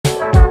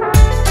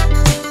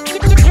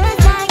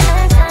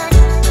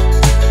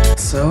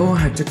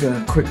took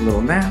a quick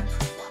little nap,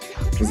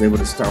 was able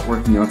to start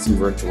working on some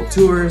virtual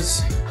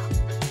tours,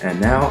 and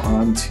now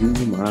on to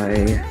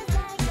my,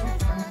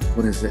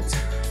 what is it,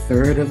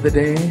 third of the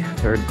day,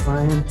 third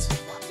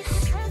client.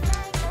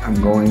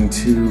 I'm going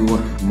to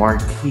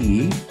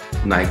Marquee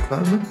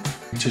nightclub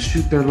to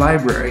shoot their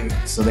library.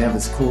 So they have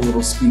this cool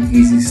little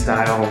speakeasy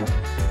style,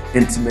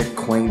 intimate,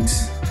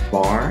 quaint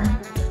bar.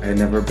 I had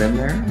never been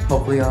there.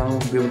 Hopefully I'll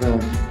be able to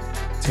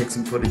take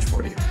some footage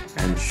for you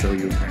and show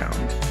you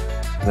around.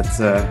 Let's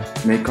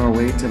make our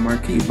way to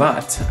Marquee,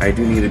 but I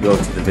do need to go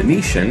to the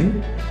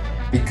Venetian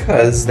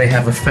because they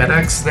have a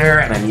FedEx there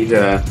and I need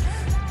to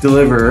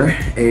deliver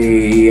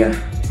a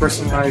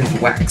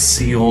personalized wax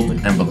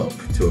sealed envelope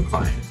to a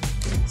client.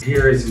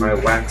 Here is my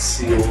wax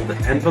sealed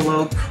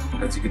envelope.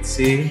 As you can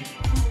see,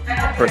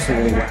 a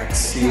personal wax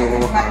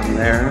seal on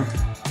there.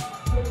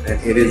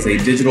 And it is a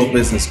digital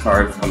business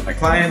card from my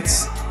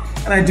clients.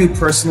 And I do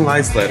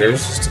personalized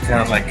letters just to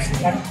kind of like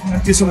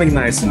do something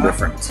nice and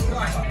different.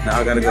 Now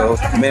I gotta go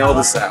mail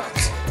this out.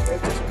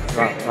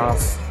 Drop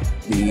off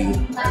the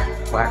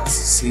wax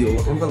seal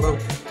envelope.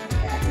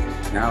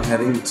 Now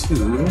heading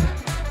to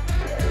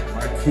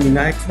Marquee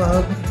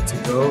nightclub to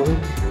go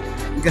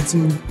get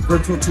some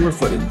virtual tour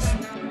footage.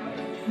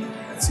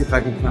 Let's see if I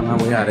can find my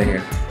way out of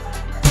here.